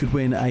you could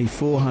win a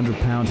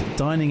 £400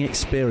 dining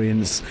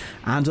experience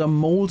and a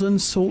Maldon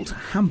Salt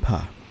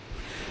hamper.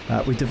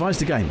 We've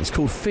devised a game. It's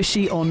called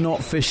Fishy or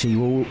Not Fishy.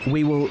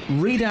 We will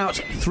read out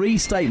three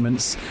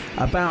statements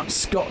about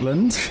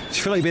Scotland. Do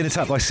you feel like you're being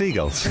attacked by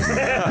seagulls?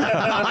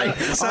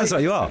 Sounds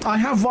like you are. I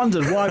have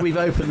wondered why we've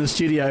opened the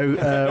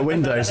studio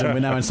windows and we're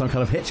now in some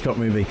kind of Hitchcock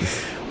movie.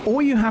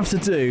 All you have to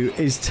do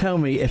is tell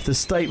me if the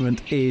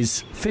statement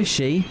is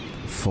fishy,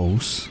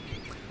 false,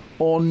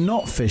 or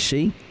not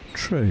fishy,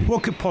 true.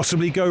 What could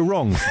possibly go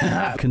wrong?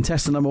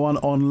 Contestant number one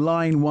on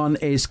line one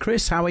is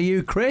Chris. How are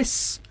you,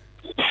 Chris?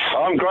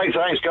 I'm great,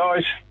 thanks,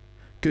 guys.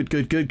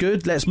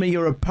 Good. Let's meet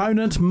your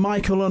opponent,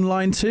 Michael, on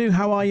line two.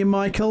 How are you,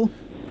 Michael?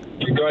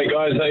 Great,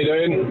 guys. How you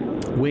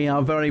doing? We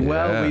are very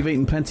well. Yeah. We've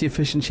eaten plenty of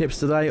fish and chips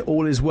today.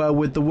 All is well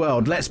with the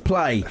world. Let's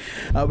play.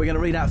 We're going to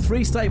read out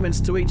three statements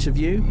to each of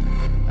you.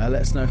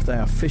 Let's know if they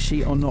are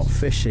fishy or not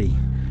fishy.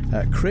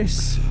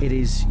 Chris, it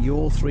is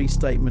your three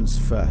statements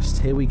first.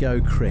 Here we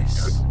go,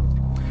 Chris.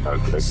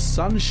 Okay.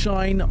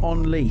 Sunshine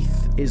on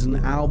Leith is an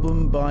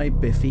album by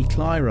Biffy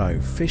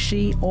Clyro.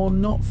 Fishy or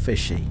not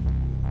fishy?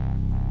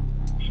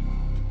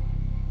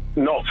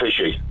 Not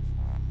fishy.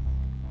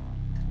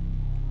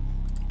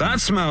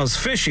 That smells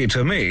fishy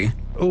to me.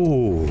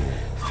 Ooh,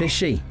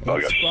 fishy.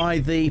 It's by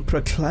the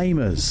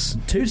Proclaimers.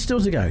 Two still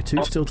to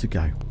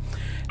go.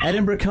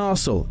 Edinburgh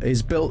Castle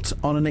is built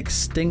on an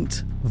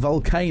extinct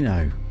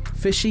volcano.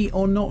 Fishy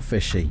or not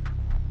fishy?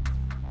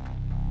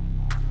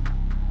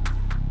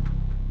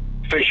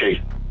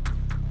 Fishy.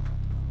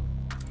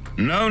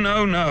 No,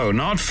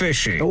 not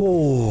fishy.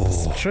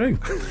 Oh, true.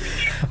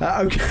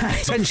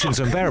 Okay. Tension's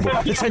unbearable.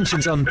 The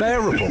tension's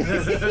unbearable.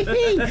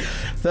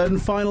 Third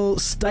and final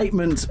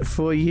statement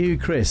for you,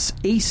 Chris.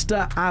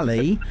 Easter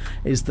Alley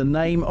is the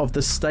name of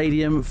the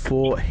stadium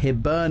for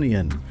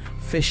Hibernian.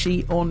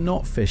 Fishy or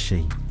not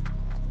fishy?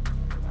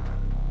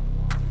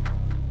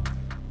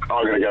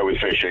 I'm going to go with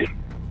fishy.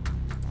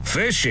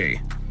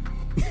 Fishy?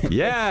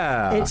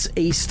 Yeah. It's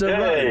Easter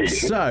Road.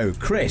 So,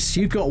 Chris,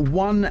 you've got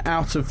 1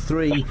 out of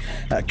 3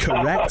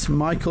 correct.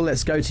 Michael,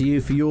 let's go to you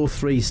for your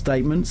 3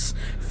 statements.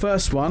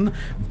 First one,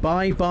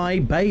 Bye Bye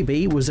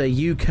Baby was a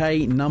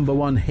UK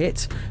 #1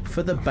 hit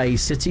for the Bay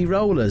City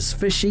Rollers.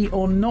 Fishy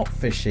or not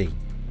fishy?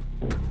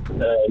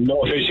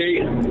 Not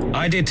fishy.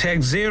 I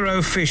detect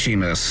zero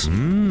fishiness.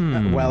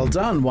 Well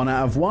done, 1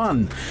 out of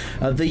 1.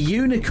 The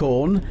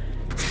unicorn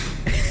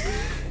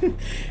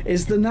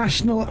is the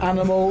national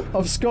animal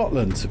of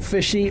Scotland.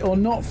 Fishy or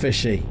not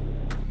fishy?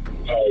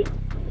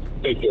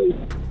 Fishy.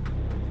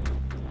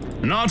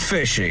 Not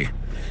fishy.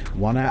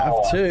 1 out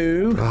of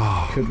 2.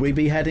 Could we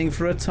be heading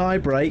for a tie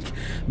break?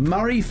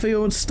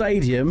 Murrayfield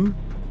Stadium,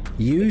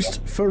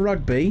 used for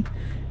rugby,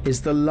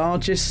 is the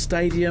largest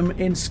stadium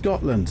in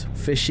Scotland.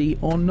 Fishy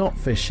or not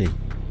fishy?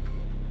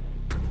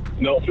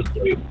 Not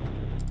fishy.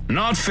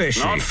 Not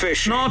fishy. Not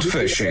fishy. Not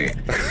fishy.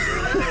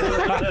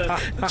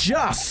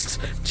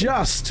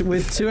 Just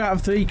with 2 out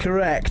of 3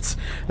 correct.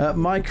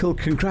 Michael,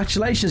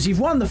 congratulations.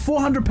 You've won the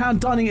 £400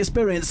 dining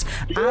experience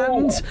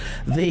and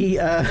the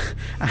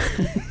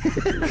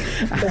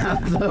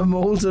the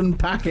Malden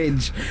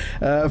package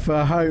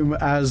for home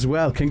as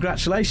well.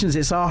 Congratulations.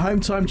 It's our Home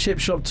Time Chip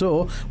Shop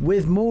tour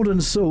with Malden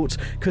Salt,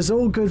 because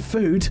all good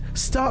food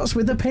starts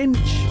with a pinch.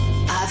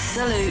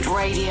 Absolute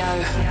Radio.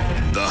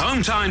 The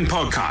Home Time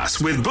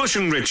Podcast with Bush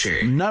and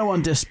Richie. No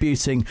one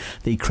disputing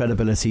the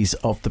credibilities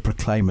of the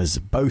Proclaimers,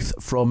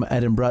 both from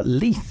Edinburgh,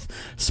 Leith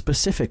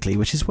specifically,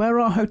 which is where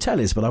our hotel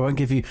is, but I won't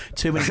give you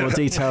too many more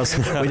details.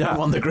 We don't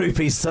want the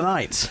groupies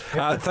tonight.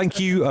 Thank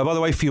you, by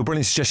the way, for your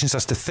brilliant suggestions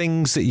as to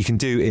things that you can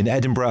do in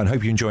Edinburgh, and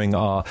hope you're enjoying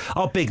our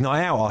big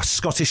night out, our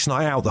Scottish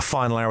night out, the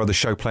final hour of the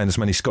show, playing as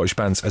many Scottish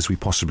bands as we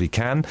possibly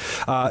can.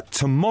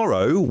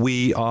 Tomorrow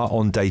we are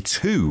on day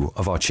 2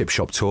 of our Chip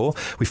Shop tour.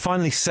 We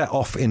finally set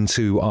off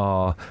into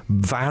our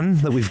van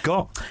that we've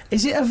got.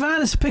 Is it a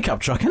van? It's a pickup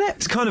truck, isn't it?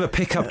 It's kind of a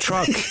pickup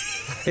truck.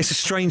 It's a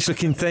strange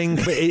looking thing,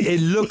 but it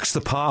looks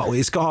the part.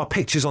 It's got our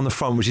pictures on the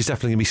front, which is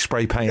definitely going to be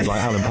spray painted like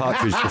Alan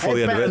Partridge before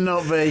the end of it.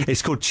 Not be.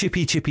 It's called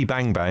Chippy Chippy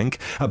Bang Bang,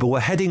 but we're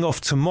heading off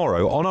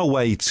tomorrow on our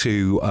way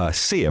to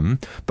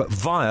Seaham, but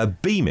via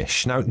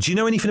Beamish. Now, do you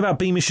know anything about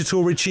Beamish at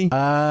all, Richie?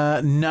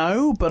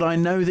 No, but I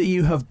know that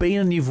you have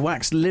been and you've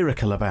waxed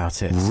lyrical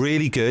about it.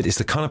 Really good. It's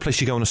the kind of place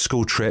you go on a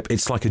school trip.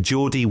 It's like a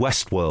Geordie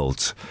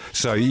Westworld.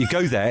 So you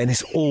go there and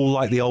it's all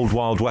like the old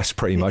Wild West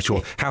pretty much,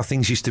 or how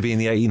things used to be in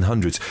the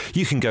 1800s.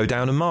 You can go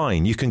down a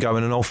mine. You can go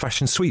in an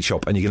old-fashioned sweet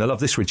shop, and you're going to love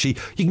this, Richie.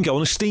 You can go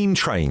on a steam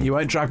train. You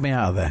won't drag me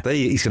out of there.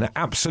 He's going to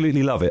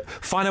absolutely love it.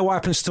 Find out what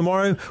happens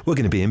tomorrow. We're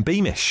going to be in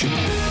Beamish.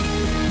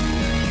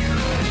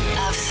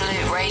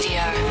 Absolute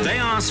Radio. They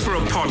asked for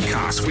a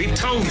podcast. We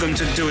told them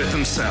to do it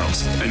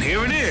themselves. And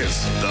here it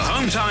is. The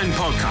Home Time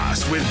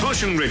Podcast with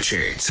Bush and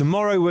Richie.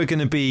 Tomorrow we're going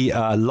to be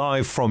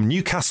live from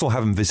Newcastle,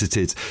 having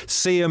visited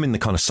Seaham in the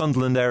kind of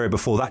Sunderland area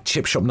before that,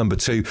 Chip Shop number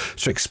 2.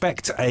 So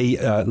expect a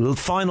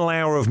final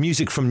hour of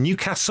music from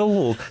Newcastle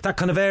or that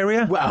kind of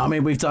area. Well, I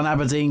mean, we've done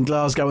Aberdeen,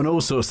 Glasgow and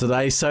all sorts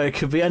today, so it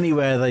could be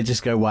anywhere they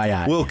just go way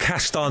out. We'll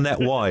cast our net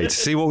wide.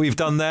 See what we've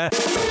done there?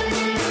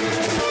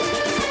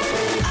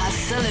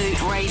 Absolute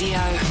Radio.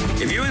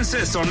 If you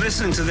insist on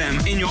listening to them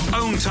in your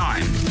own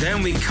time,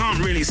 then we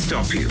can't really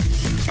stop you.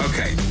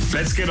 Okay,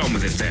 let's get on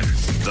with it then.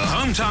 The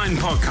Home Time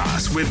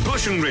Podcast with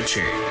Bush and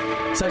Richie.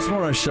 So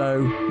tomorrow's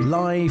show,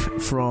 live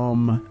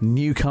from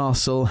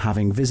Newcastle,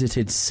 having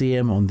visited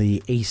Seaham on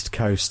the East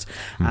Coast.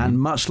 And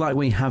much like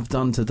we have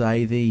done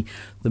today, the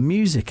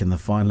music in the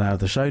final hour of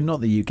the show, not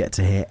that you get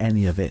to hear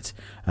any of it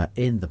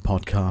in the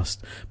podcast,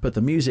 but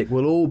the music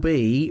will all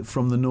be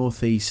from the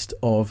northeast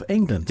of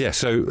England. Yeah,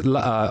 so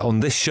on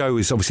this show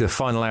is obviously the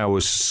final hour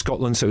was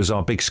Scotland, so it was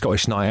our big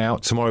Scottish night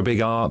out. Tomorrow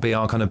be our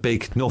kind of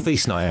big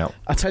northeast night out.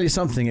 I tell you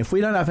something, if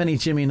we don't have any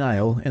Jimmy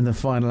Nail in the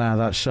final hour of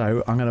that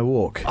show, I'm going to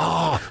walk.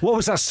 Oh, what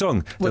was that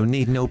song? Don't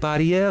need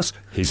nobody else.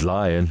 He's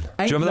lying. Ain't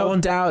Do you remember no that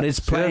one? doubt it's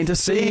plain to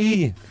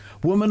see.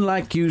 Woman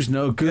like you's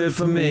no good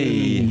for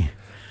me.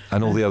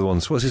 And all the other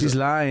ones. What's his? She's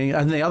lying.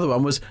 And the other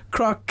one was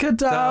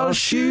Crocodile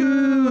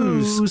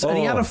Shoes. And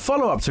he had a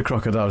follow-up to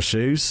Crocodile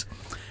Shoes.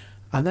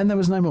 And then there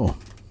was no more.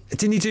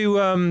 Didn't he do...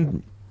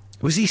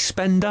 was he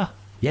Spender?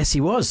 Yes, he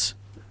was.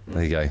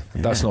 There you go.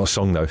 That's not a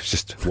song, though. It's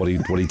just what he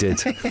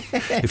did.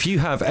 If you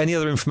have any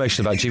other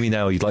information about Jimmy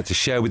Nail you'd like to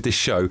share with this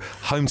show,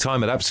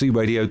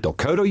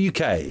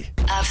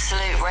 hometime@absoluteradio.co.uk.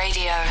 Absolute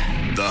Radio.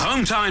 The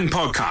Home Time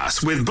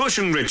Podcast with Bush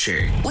and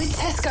Richie. With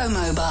Tesco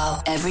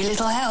Mobile, every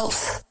little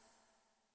helps.